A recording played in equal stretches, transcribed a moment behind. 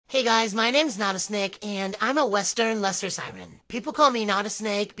Hey guys, my name's Not a Snake, and I'm a Western Lesser Siren. People call me Not a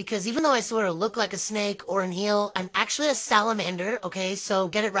Snake because even though I sort of look like a snake or an eel, I'm actually a salamander, okay? So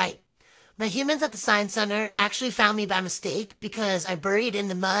get it right. My humans at the Science Center actually found me by mistake because I buried in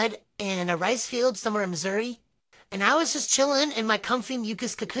the mud in a rice field somewhere in Missouri. And I was just chilling in my comfy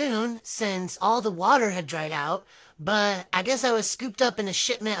mucus cocoon since all the water had dried out. But I guess I was scooped up in a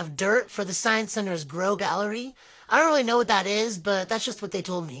shipment of dirt for the Science Center's grow gallery. I don't really know what that is, but that's just what they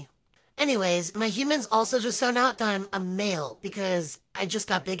told me. Anyways, my humans also just found out that I'm a male because I just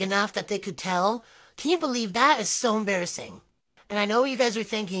got big enough that they could tell. Can you believe that? Is so embarrassing. And I know what you guys are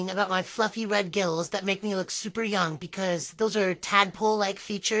thinking about my fluffy red gills that make me look super young because those are tadpole-like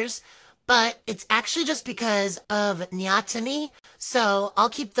features, but it's actually just because of neoteny. So I'll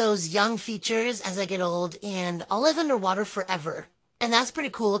keep those young features as I get old and I'll live underwater forever. And that's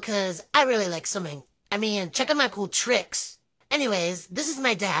pretty cool because I really like swimming. I mean, check out my cool tricks. Anyways, this is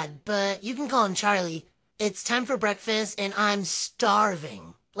my dad, but you can call him Charlie. It's time for breakfast and I'm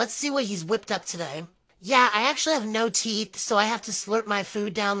starving. Let's see what he's whipped up today. Yeah, I actually have no teeth, so I have to slurp my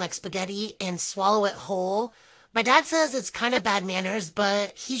food down like spaghetti and swallow it whole. My dad says it's kind of bad manners,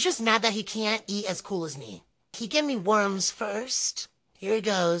 but he's just mad that he can't eat as cool as me. He gave me worms first. Here he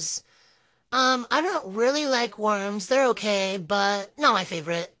goes. I don't really like worms. They're okay, but not my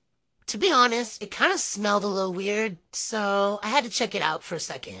favorite. To be honest, it kind of smelled a little weird, so I had to check it out for a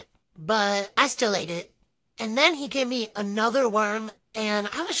second. But I still ate it. And then he gave me another worm, and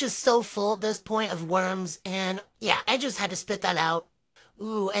I was just so full at this point of worms, and yeah, I just had to spit that out.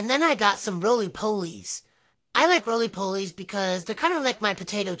 Ooh, and then I got some roly-polies. I like roly-polies because they're kind of like my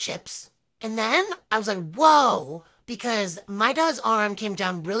potato chips. And then I was like, whoa, because my dad's arm came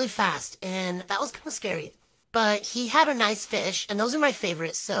down really fast, and that was kind of scary. But he had a nice fish, and those are my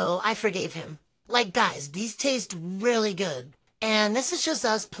favorites, so I forgave him. Like, guys, these taste really good. And this is just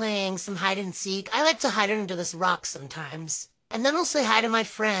us playing some hide and seek. I like to hide under this rock sometimes. And then I'll say hi to my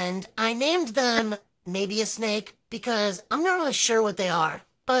friend. I named them Maybe a Snake because I'm not really sure what they are.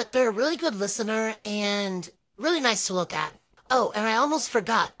 But they're a really good listener and really nice to look at. Oh, and I almost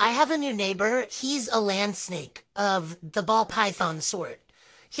forgot. I have a new neighbor. He's a land snake of the ball python sort.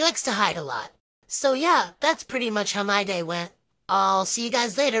 He likes to hide a lot. So yeah, that's pretty much how my day went. I'll see you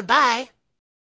guys later. Bye.